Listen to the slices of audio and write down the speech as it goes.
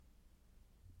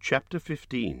Chapter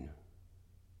 15.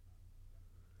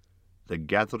 The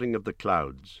Gathering of the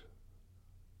Clouds.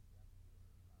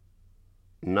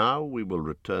 Now we will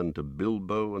return to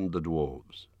Bilbo and the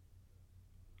dwarves.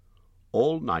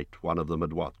 All night one of them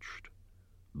had watched,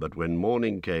 but when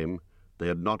morning came they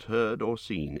had not heard or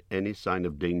seen any sign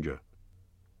of danger.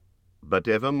 But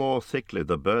ever more thickly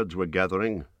the birds were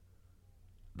gathering.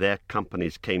 Their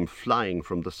companies came flying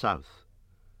from the south,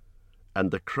 and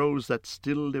the crows that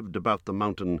still lived about the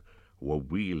mountain were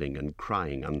wheeling and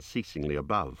crying unceasingly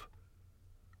above.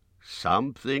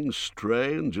 "Something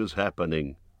strange is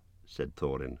happening," said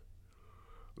Thorin.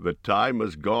 "The time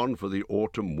has gone for the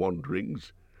autumn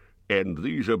wanderings, and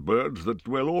these are birds that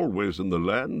dwell always in the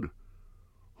land.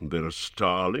 There are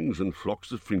starlings and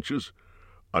flocks of finches,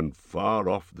 and far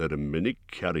off there are many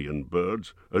carrion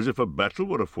birds, as if a battle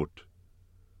were afoot."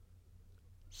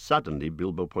 Suddenly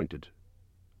Bilbo pointed.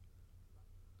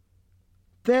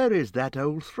 "There is that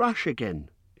old thrush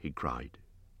again," he cried.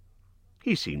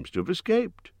 "He seems to have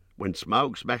escaped when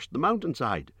Smaug smashed the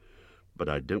mountainside, but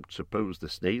I don't suppose the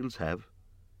snails have."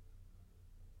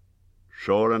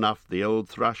 Sure enough, the old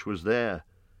thrush was there,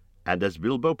 and as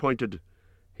Bilbo pointed,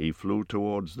 he flew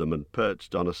towards them and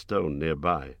perched on a stone near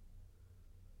by.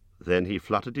 Then he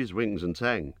fluttered his wings and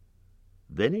sang.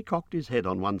 Then he cocked his head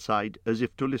on one side as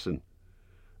if to listen,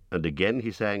 and again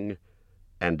he sang,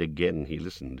 and again he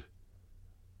listened.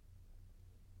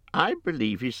 "I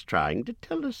believe he's trying to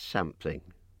tell us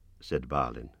something," said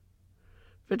Balin.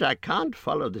 "But I can't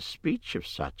follow the speech of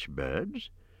such birds.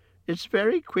 It's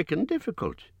very quick and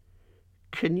difficult.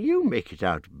 Can you make it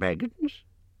out, Baggins?"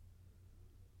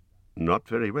 "Not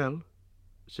very well,"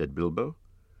 said Bilbo.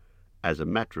 As a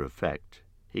matter of fact,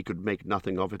 he could make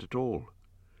nothing of it at all.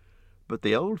 "But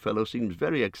the old fellow seems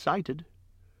very excited."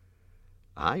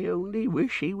 "I only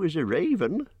wish he was a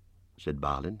raven," said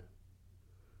Balin.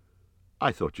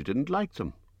 "I thought you didn't like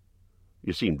them.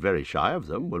 You seemed very shy of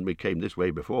them when we came this way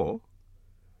before."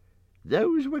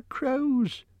 "Those were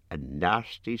crows, and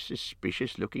nasty,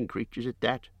 suspicious-looking creatures at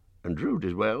that, and rude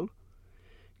as well.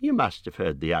 You must have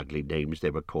heard the ugly names they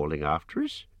were calling after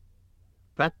us.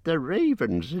 But the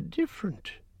ravens are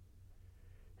different.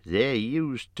 There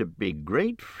used to be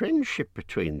great friendship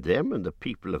between them and the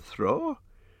people of Thor,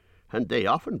 and they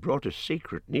often brought us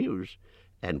secret news,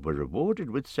 and were rewarded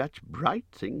with such bright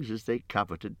things as they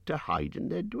coveted to hide in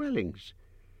their dwellings.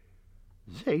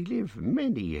 They live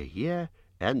many a year,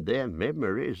 and their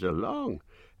memories are long,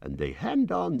 and they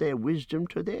hand on their wisdom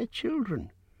to their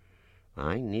children.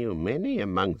 I knew many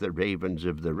among the ravens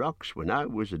of the rocks when I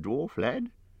was a dwarf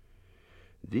lad.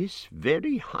 This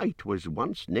very height was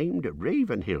once named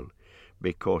Ravenhill,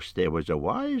 because there was a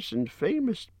wise and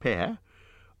famous pair,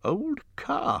 old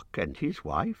Kark and his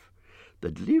wife,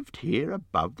 that lived here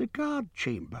above the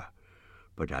guard-chamber,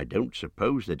 but I don't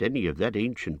suppose that any of that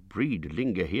ancient breed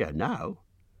linger here now."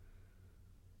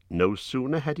 No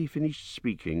sooner had he finished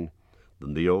speaking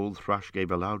than the old thrush gave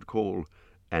a loud call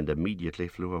and immediately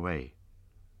flew away.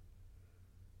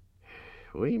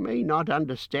 "We may not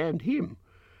understand him,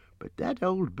 but that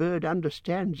old bird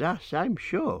understands us, I'm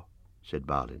sure," said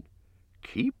Balin.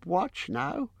 "Keep watch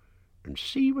now, and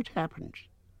see what happens."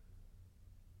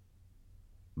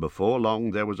 Before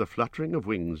long there was a fluttering of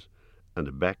wings,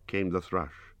 and back came the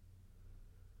thrush.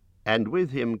 And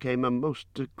with him came a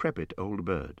most decrepit old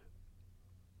bird.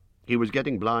 He was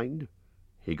getting blind,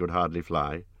 he could hardly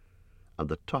fly, and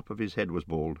the top of his head was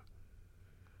bald.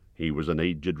 He was an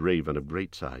aged raven of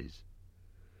great size.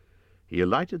 He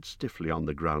alighted stiffly on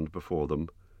the ground before them,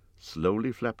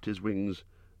 slowly flapped his wings,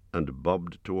 and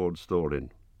bobbed towards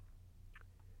Thorin.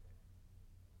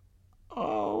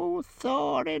 "O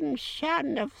Thorin,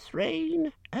 son of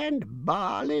Thrain, and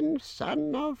Balin,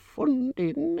 son of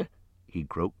Fundin," he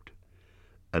croaked,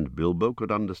 and Bilbo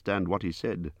could understand what he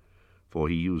said, for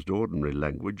he used ordinary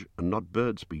language and not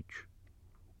bird speech.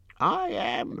 "I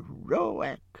am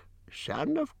Roek,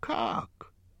 son of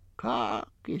Kark. Kark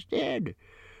is dead,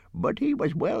 but he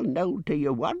was well known to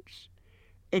you once.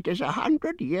 It is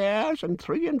 100 years and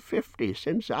 53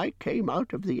 since I came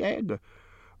out of the egg,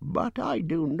 but I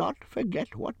do not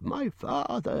forget what my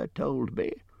father told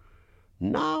me.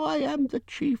 Now I am the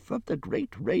chief of the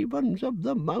great ravens of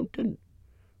the mountain.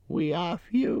 We are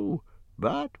few,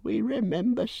 but we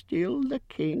remember still the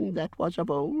king that was of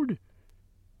old.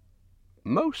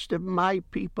 Most of my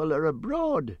people are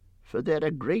abroad, for there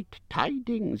are great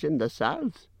tidings in the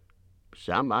south.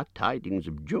 Some are tidings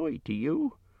of joy to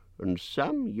you, and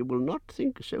some you will not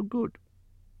think so good.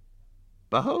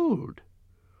 Behold,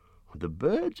 The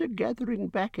birds are gathering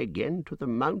back again to the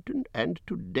mountain and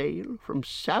to dale, from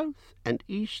south and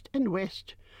east and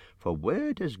west, for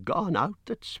word has gone out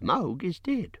that Smaug is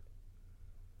dead."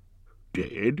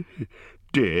 "Dead?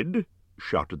 Dead?"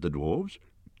 shouted the dwarves.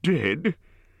 "Dead?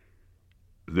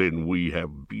 Then we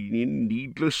have been in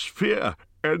needless fear,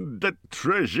 and the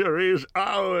treasure is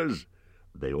ours."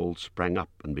 They all sprang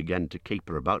up and began to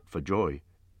caper about for joy.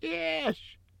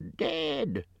 "Yes,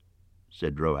 dead,"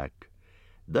 said Roak.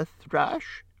 "The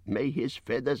thrush, may his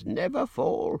feathers never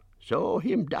fall, saw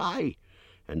him die,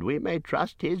 and we may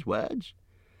trust his words.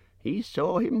 He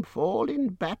saw him fall in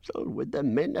battle with the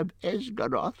men of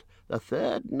Esgaroth the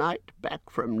third night back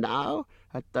from now,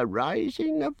 at the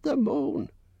rising of the moon."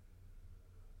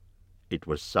 It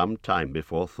was some time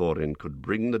before Thorin could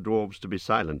bring the dwarves to be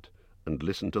silent and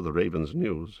listen to the raven's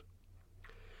news.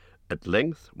 At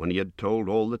length, when he had told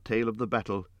all the tale of the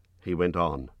battle, he went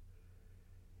on.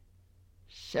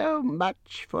 "So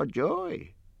much for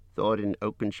joy, Thorin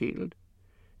Oakenshield.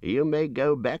 You may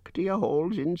go back to your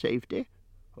halls in safety.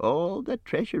 All the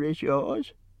treasure is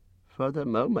yours, for the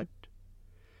moment.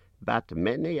 But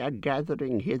many are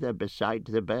gathering hither beside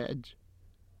the birds.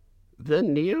 The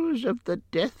news of the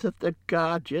death of the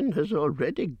guardian has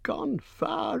already gone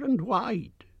far and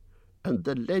wide, and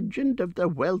the legend of the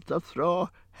wealth of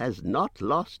Thor has not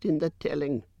lost in the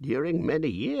telling during many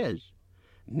years.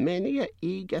 Many are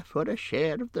eager for a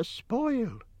share of the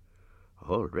spoil.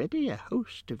 Already a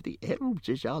host of the elves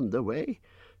is on the way,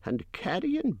 and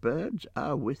carrion birds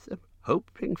are with them,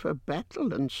 hoping for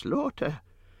battle and slaughter.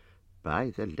 By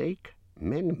the lake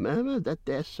men murmur that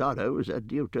their sorrows are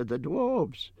due to the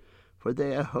dwarves, for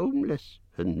they are homeless,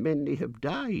 and many have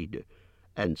died,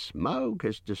 and Smaug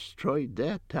has destroyed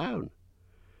their town.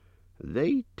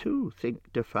 They, too,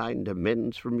 think to find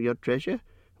amends from your treasure,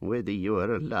 whether you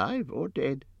are alive or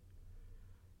dead.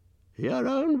 Your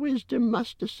own wisdom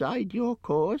must decide your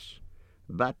course,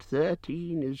 but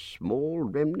 13 is small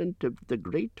remnant of the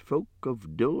great folk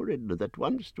of Durin that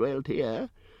once dwelt here,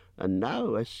 and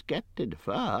now are scattered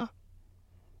far.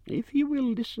 If you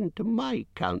will listen to my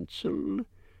counsel,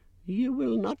 you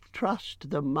will not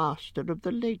trust the master of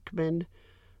the lake men,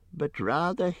 but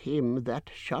rather him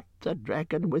that shot the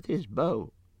dragon with his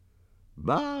bow.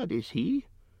 Bard is he,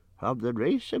 of the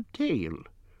race of Tale,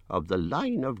 of the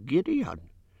line of Gideon.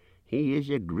 He is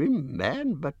a grim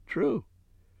man, but true.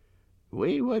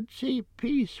 We would see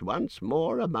peace once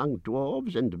more among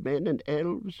dwarves and men and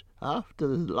elves after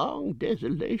the long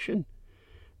desolation,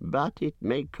 but it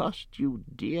may cost you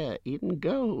dear in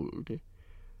gold.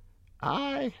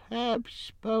 I have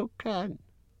spoken."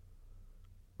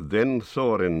 Then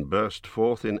Thorin burst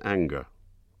forth in anger.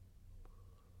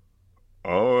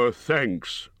 "Our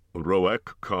thanks,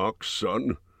 Roak Kark's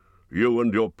son. You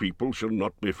and your people shall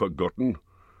not be forgotten.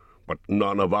 But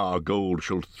none of our gold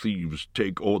shall thieves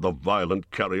take or the violent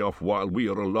carry off while we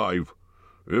are alive.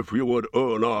 If you would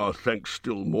earn our thanks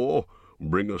still more,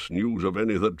 bring us news of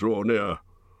any that draw near.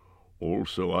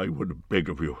 Also I would beg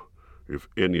of you, if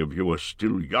any of you are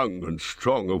still young and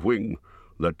strong of wing,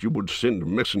 that you would send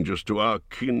messengers to our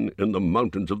kin in the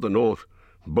mountains of the north,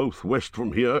 both west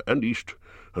from here and east,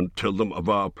 and tell them of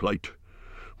our plight.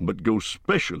 But go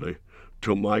specially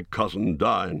to my cousin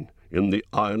Dain in the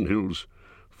Iron Hills,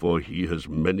 for he has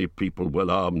many people well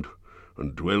armed,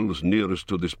 and dwells nearest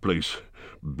to this place.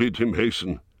 Bid him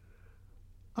hasten."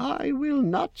 "I will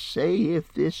not say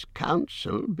if this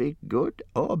counsel be good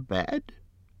or bad,"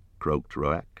 croaked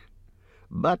Roak,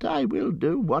 "but I will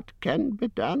do what can be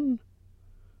done."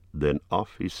 Then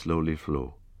off he slowly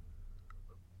flew.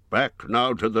 "Back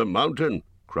now to the mountain,"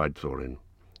 cried Thorin.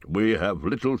 "We have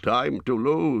little time to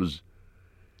lose."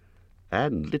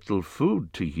 "And little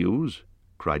food to use,"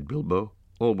 cried Bilbo,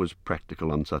 always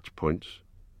practical on such points.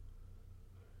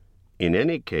 In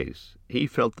any case, he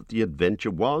felt that the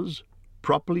adventure was,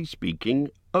 properly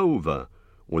speaking, over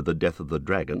with the death of the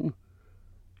dragon,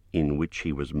 in which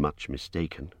he was much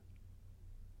mistaken.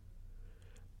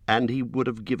 And he would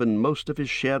have given most of his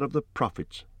share of the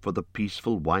profits for the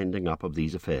peaceful winding up of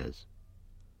these affairs.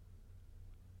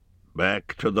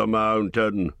 "Back to the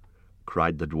mountain,"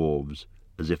 cried the dwarves,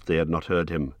 as if they had not heard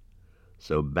him,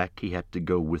 so back he had to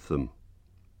go with them.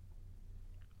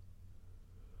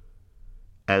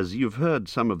 As you've heard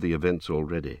some of the events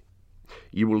already,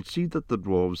 you will see that the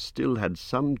dwarves still had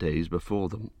some days before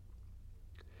them.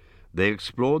 They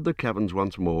explored the caverns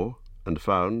once more, and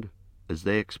found, as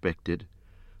they expected,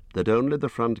 that only the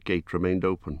front gate remained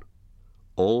open.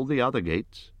 All the other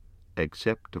gates,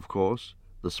 except, of course,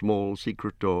 the small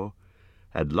secret door,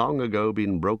 had long ago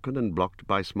been broken and blocked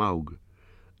by Smaug,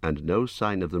 and no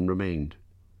sign of them remained.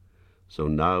 So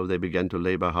now they began to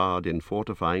labour hard in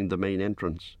fortifying the main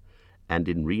entrance, and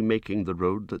in remaking the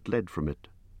road that led from it.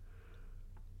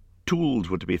 Tools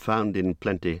were to be found in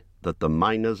plenty that the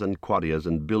miners and quarriers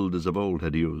and builders of old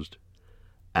had used,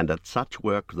 and at such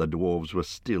work the dwarves were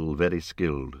still very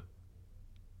skilled.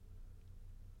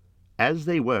 As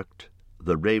they worked,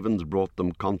 the ravens brought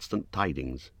them constant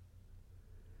tidings.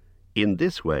 In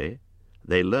this way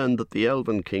they learned that the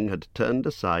elven king had turned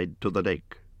aside to the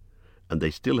lake, and they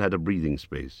still had a breathing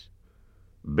space.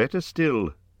 Better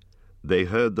still, they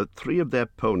heard that 3 of their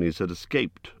ponies had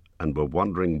escaped and were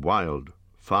wandering wild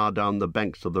far down the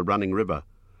banks of the running river,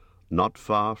 not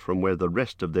far from where the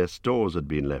rest of their stores had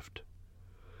been left.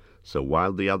 So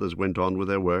while the others went on with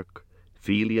their work,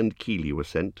 Feely and Keely were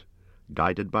sent,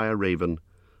 guided by a raven,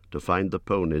 to find the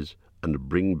ponies and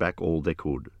bring back all they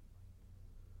could.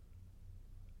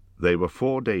 They were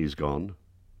 4 days gone,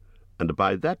 and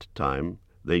by that time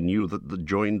they knew that the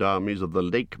joined armies of the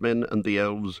lake men and the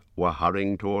elves were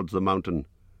hurrying towards the mountain.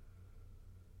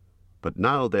 But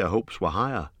now their hopes were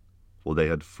higher, for they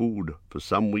had food for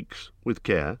some weeks with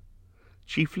care,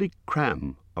 chiefly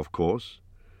cram, of course,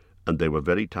 and they were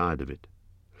very tired of it.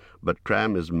 But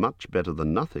cram is much better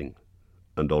than nothing,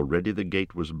 and already the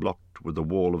gate was blocked with a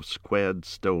wall of squared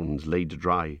stones laid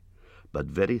dry, but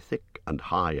very thick and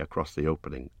high across the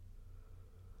opening.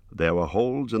 There were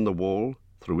holes in the wall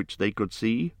through which they could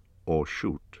see or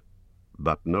shoot,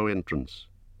 but no entrance.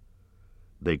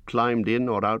 They climbed in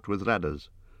or out with ladders,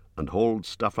 and hauled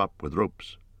stuff up with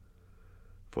ropes.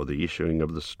 For the issuing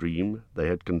of the stream they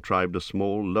had contrived a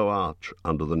small low arch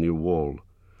under the new wall,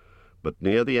 but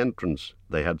near the entrance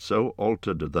they had so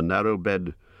altered the narrow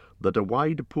bed that a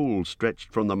wide pool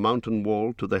stretched from the mountain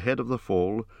wall to the head of the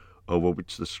fall, over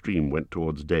which the stream went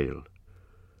towards Dale.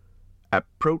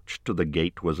 Approach to the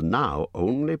gate was now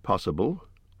only possible,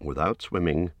 without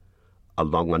swimming,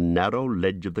 along a narrow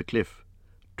ledge of the cliff,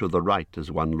 to the right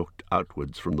as one looked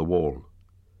outwards from the wall.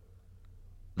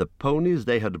 The ponies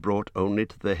they had brought only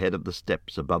to the head of the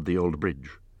steps above the old bridge,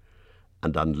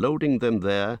 and unloading them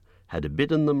there, had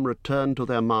bidden them return to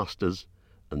their masters,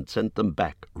 and sent them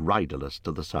back riderless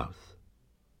to the south.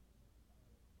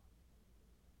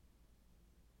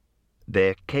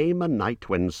 There came a night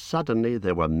when suddenly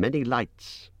there were many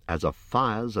lights, as of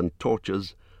fires and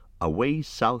torches, away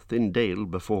south in Dale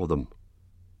before them.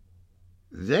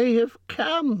 "They have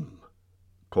come,"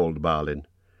 called Balin,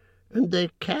 "and their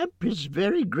camp is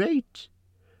very great.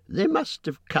 They must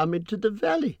have come into the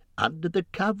valley under the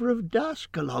cover of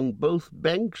dusk along both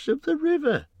banks of the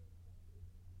river."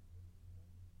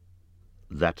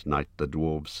 That night the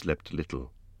dwarves slept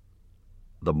little.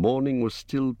 The morning was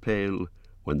still pale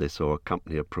when they saw a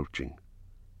company approaching.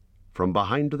 From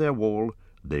behind their wall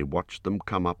they watched them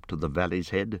come up to the valley's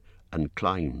head and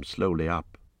climb slowly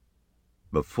up.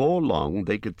 Before long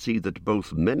they could see that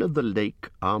both men of the lake,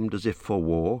 armed as if for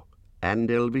war, and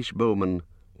elvish bowmen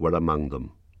were among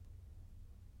them.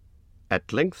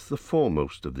 At length the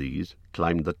foremost of these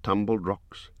climbed the tumbled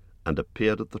rocks and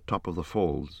appeared at the top of the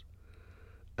falls,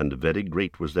 and very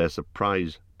great was their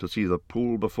surprise to see the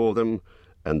pool before them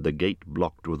and the gate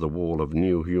blocked with a wall of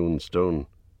new-hewn stone.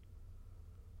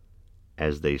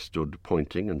 As they stood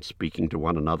pointing and speaking to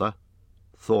one another,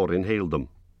 Thorin hailed them.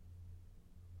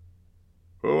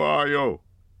 "Who are you?"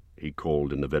 he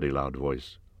called in a very loud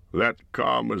voice. "That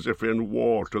come as if in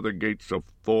war to the gates of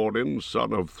Thorin,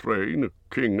 son of Thrain,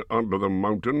 king under the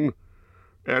mountain.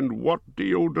 And what do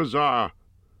you desire?"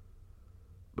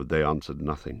 But they answered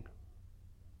nothing.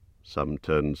 Some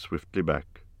turned swiftly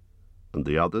back, and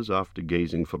the others, after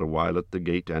gazing for a while at the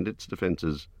gate and its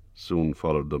defences, soon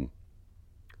followed them.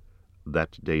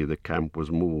 That day the camp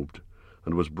was moved,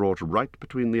 and was brought right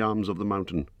between the arms of the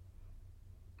mountain.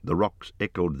 The rocks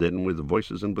echoed then with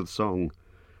voices and with song,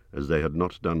 as they had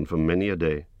not done for many a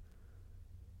day.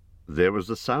 There was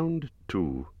the sound,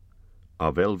 too,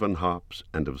 of elven harps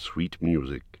and of sweet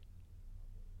music.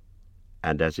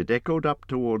 And as it echoed up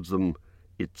towards them,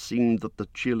 it seemed that the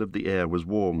chill of the air was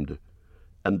warmed,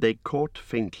 and they caught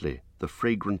faintly the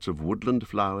fragrance of woodland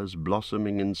flowers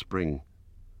blossoming in spring.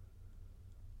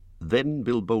 Then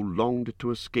Bilbo longed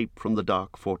to escape from the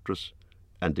dark fortress,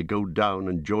 and to go down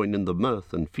and join in the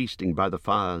mirth and feasting by the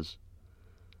fires.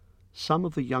 Some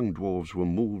of the young dwarves were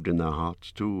moved in their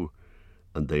hearts too,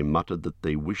 and they muttered that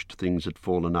they wished things had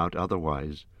fallen out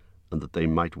otherwise, and that they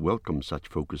might welcome such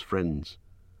folk as friends.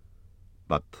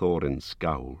 But Thorin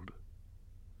scowled.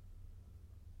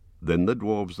 Then the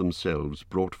dwarves themselves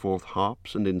brought forth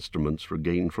harps and instruments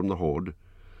regained from the hoard,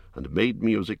 and made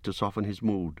music to soften his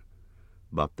mood,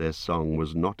 but their song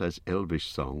was not as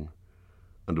elvish song,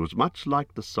 and was much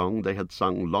like the song they had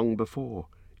sung long before,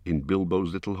 in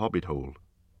Bilbo's little hobbit hole.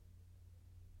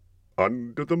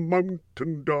 Under the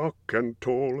mountain dark and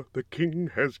tall, the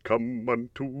king has come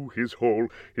unto his hall.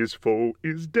 His foe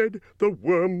is dead, the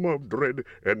worm of dread,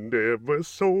 and ever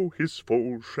so his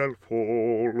foe shall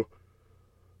fall.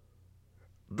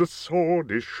 The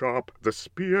sword is sharp, the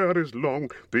spear is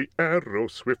long, the arrow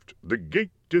swift, the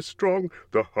gate is strong,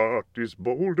 the heart is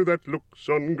bold that looks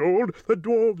on gold, the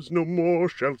dwarves no more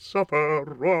shall suffer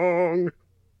wrong.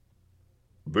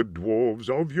 The dwarves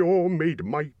of yore made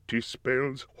mighty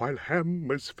spells, while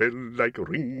hammers fell like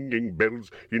ringing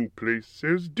bells, in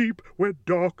places deep where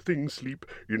dark things sleep,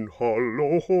 in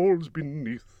hollow halls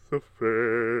beneath the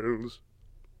fells.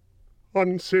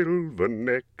 On silver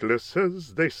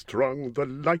necklaces they strung the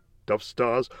light of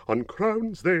stars, on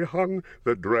crowns they hung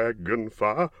the dragon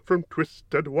fire, from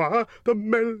twisted wire the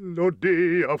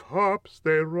melody of harps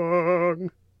they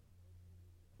rung.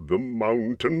 The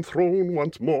mountain throne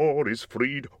once more is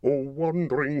freed, O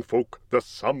wandering folk, the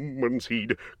summons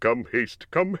heed. Come haste,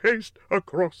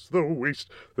 across the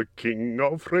waste, the king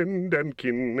of friend and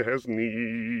kin has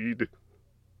need.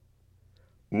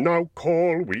 Now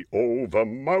call we over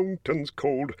mountains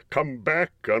cold, come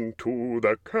back unto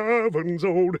the caverns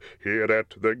old. Here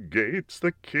at the gates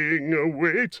the king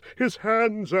awaits, his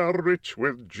hands are rich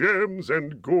with gems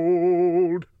and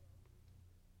gold.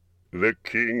 The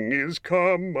king is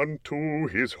come unto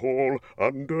his hall,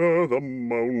 under the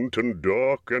mountain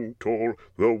dark and tall.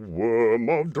 The worm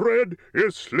of dread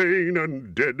is slain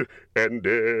and dead, and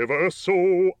ever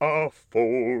so our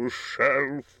foe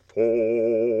shall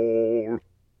fall.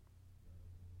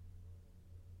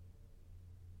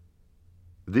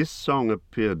 This song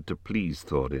appeared to please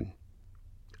Thorin,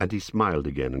 and he smiled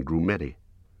again and grew merry.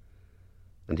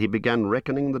 And he began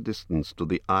reckoning the distance to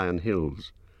the Iron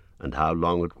Hills, and how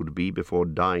long it would be before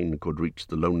Dain could reach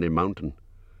the lonely mountain,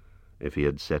 if he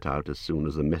had set out as soon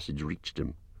as the message reached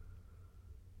him.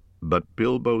 But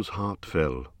Bilbo's heart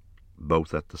fell,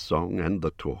 both at the song and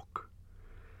the talk.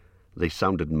 They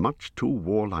sounded much too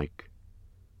warlike.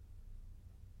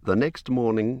 The next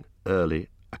morning, early,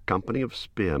 a company of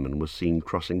spearmen was seen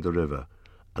crossing the river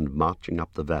and marching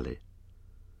up the valley.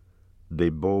 They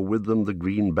bore with them the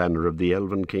green banner of the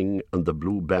Elven King and the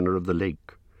blue banner of the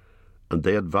lake, and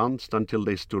they advanced until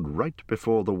they stood right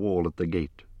before the wall at the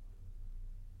gate.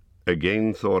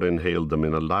 Again Thorin hailed them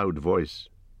in a loud voice.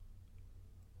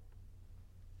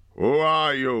 Who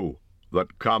are you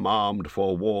that come armed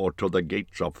for war to the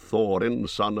gates of Thorin,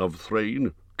 son of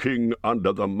Thrain, king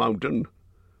under the mountain?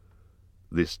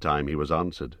 This time he was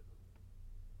answered.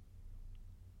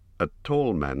 A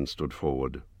tall man stood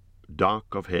forward,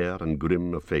 dark of hair and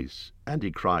grim of face, and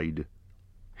he cried,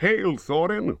 Hail,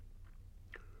 Thorin!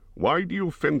 Why do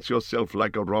you fence yourself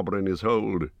like a robber in his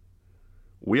hold?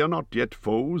 We are not yet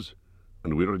foes,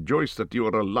 and we rejoice that you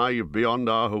are alive beyond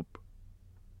our hope.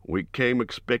 We came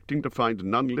expecting to find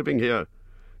none living here,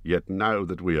 yet now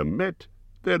that we are met,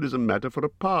 there is a matter for a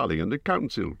parley and a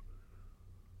council.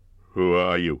 Who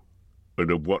are you, and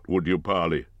of what would you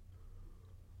parley?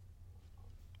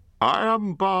 I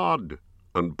am Bard,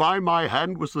 and by my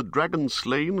hand was the dragon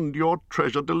slain and your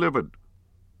treasure delivered.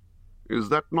 Is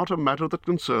that not a matter that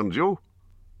concerns you?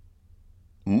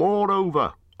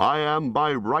 Moreover, I am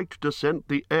by right descent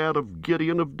the heir of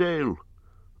Girion of Dale,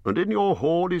 and in your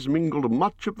hoard is mingled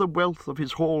much of the wealth of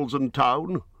his halls and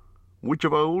town, which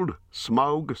of old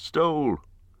Smaug stole.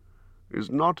 Is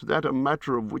not that a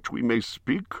matter of which we may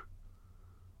speak?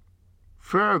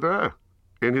 Further,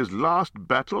 in his last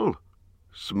battle,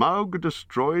 Smaug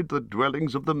destroyed the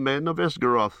dwellings of the men of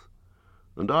Esgaroth,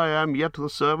 and I am yet the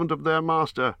servant of their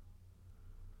master.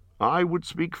 I would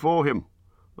speak for him,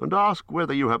 and ask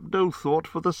whether you have no thought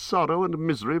for the sorrow and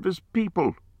misery of his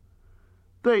people.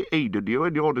 They aided you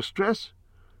in your distress,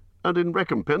 and in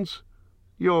recompense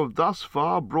you have thus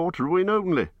far brought ruin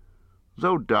only,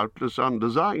 though doubtless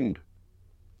undesigned.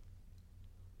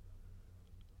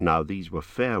 Now these were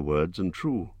fair words and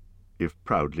true, if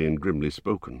proudly and grimly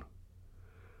spoken.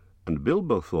 And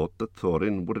Bilbo thought that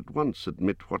Thorin would at once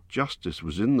admit what justice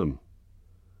was in them.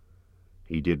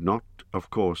 He did not, of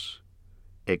course,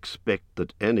 expect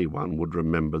that anyone would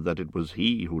remember that it was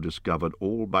he who discovered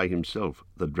all by himself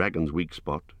the dragon's weak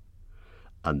spot,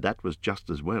 and that was just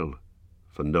as well,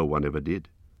 for no one ever did.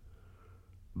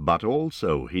 But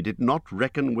also he did not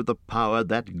reckon with the power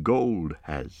that gold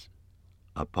has,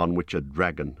 upon which a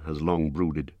dragon has long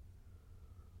brooded,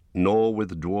 nor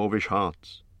with dwarvish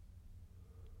hearts.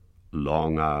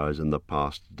 Long hours in the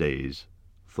past days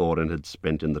Thorin had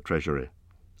spent in the treasury,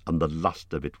 and the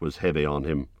lust of it was heavy on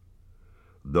him.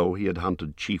 Though he had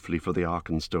hunted chiefly for the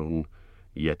Arkenstone,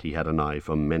 yet he had an eye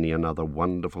for many another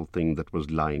wonderful thing that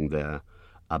was lying there,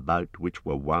 about which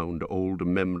were wound old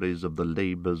memories of the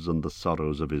labours and the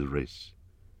sorrows of his race.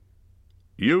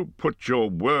 "You put your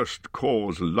worst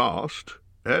cause last,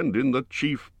 and in the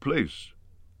chief place,"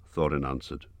 Thorin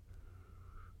answered.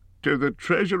 "To the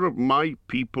treasure of my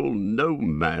people no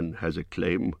man has a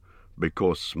claim,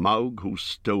 because Smaug, who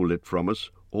stole it from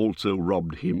us, also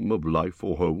robbed him of life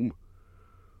or home.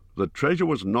 The treasure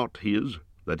was not his,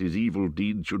 that his evil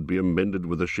deeds should be amended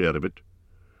with a share of it.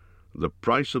 The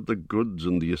price of the goods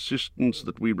and the assistance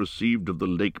that we received of the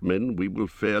lake men we will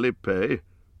fairly pay,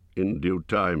 in due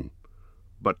time.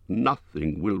 But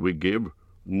nothing will we give,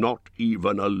 not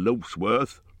even a loaf's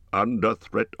worth, under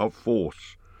threat of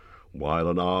force. While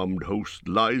an armed host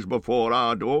lies before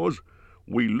our doors,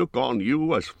 we look on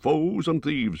you as foes and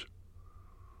thieves.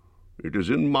 It is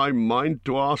in my mind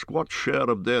to ask what share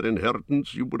of their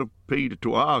inheritance you would have paid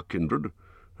to our kindred,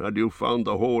 had you found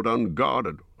the hoard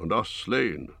unguarded and us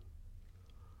slain."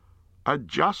 "A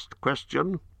just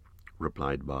question,"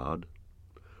 replied Bard.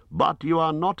 "But you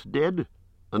are not dead,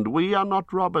 and we are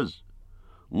not robbers.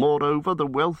 Moreover, the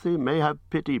wealthy may have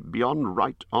pity beyond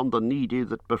right on the needy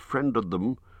that befriended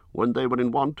them when they were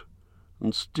in want,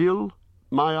 and still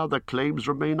my other claims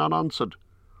remain unanswered."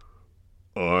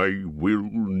 "I will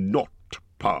not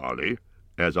parley,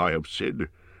 as I have said,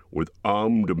 with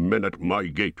armed men at my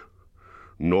gate,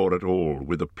 nor at all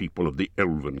with the people of the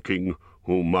Elven King,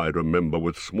 whom I remember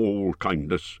with small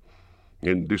kindness.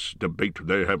 In this debate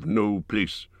they have no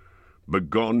place.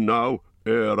 Begone now,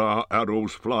 ere our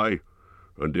arrows fly,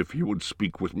 and if you would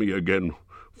speak with me again,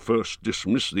 first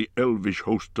dismiss the elvish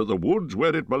host to the woods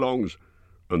where it belongs,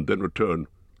 and then return,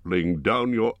 laying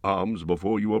down your arms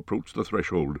before you approach the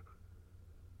threshold."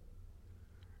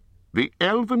 "The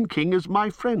Elven King is my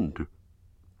friend,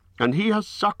 and he has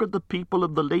succoured the people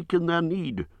of the lake in their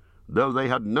need, though they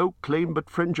had no claim but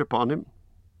friendship on him,"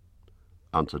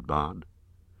 answered Bard.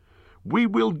 "We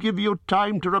will give you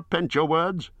time to repent your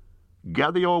words.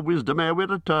 Gather your wisdom ere we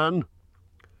return."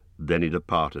 Then he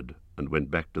departed and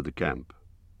went back to the camp.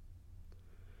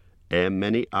 Ere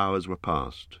many hours were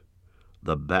past,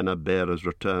 the banner-bearers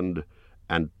returned,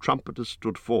 and trumpeters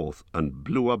stood forth and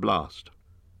blew a blast.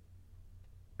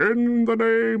 "In the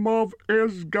name of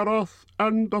Esgaroth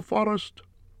and the forest,"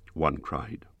 one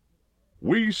cried,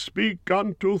 "we speak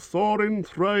unto Thorin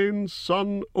Thrain's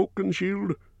son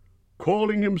Oakenshield,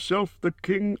 calling himself the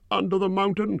king under the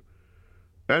mountain,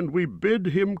 and we bid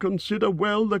him consider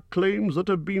well the claims that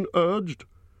have been urged,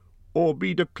 or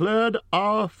be declared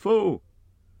our foe.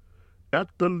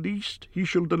 At the least he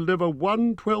shall deliver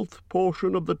 1/12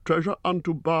 portion of the treasure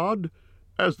unto Bard,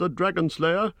 as the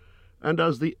dragon-slayer, and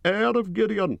as the heir of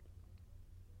Girion.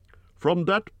 From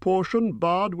that portion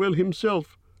Bard will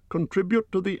himself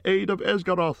contribute to the aid of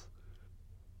Esgaroth.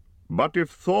 But if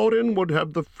Thorin would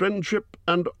have the friendship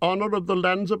and honour of the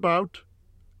lands about,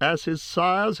 as his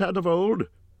sires had of old,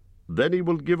 then he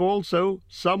will give also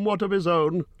somewhat of his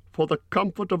own for the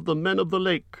comfort of the men of the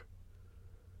lake."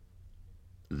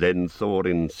 Then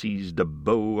Thorin seized a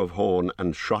bow of horn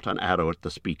and shot an arrow at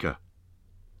the speaker.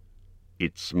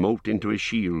 It smote into his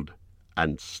shield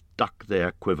and stuck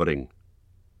there quivering.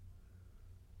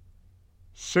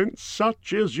 "Since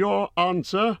such is your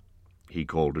answer," he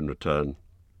called in return,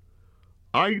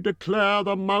 "I declare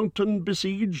the mountain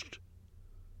besieged.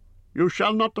 You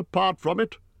shall not depart from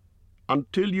it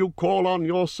until you call on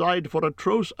your side for a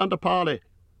truce and a parley.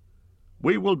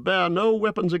 We will bear no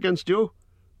weapons against you,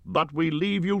 but we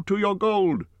leave you to your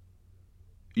gold.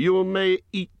 You may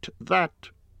eat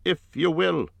that, if you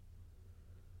will."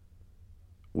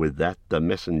 With that the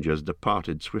messengers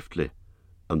departed swiftly,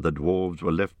 and the dwarves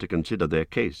were left to consider their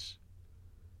case.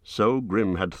 So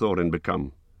grim had Thorin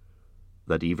become,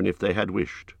 that even if they had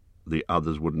wished, the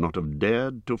others would not have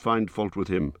dared to find fault with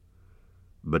him.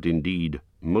 But indeed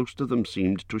most of them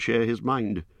seemed to share his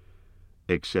mind,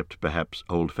 except perhaps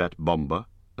old fat Bomba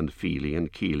and Feely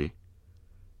and Keely.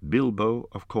 Bilbo,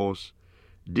 of course,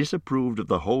 disapproved of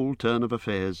the whole turn of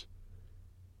affairs.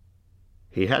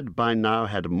 He had by now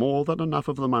had more than enough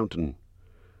of the mountain,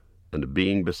 and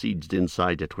being besieged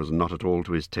inside it was not at all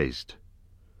to his taste.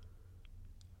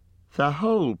 "The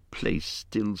whole place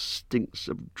still stinks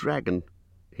of dragon,"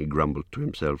 he grumbled to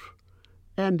himself,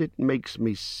 "and it makes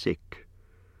me sick,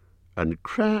 and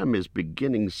cram is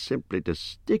beginning simply to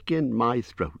stick in my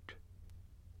throat."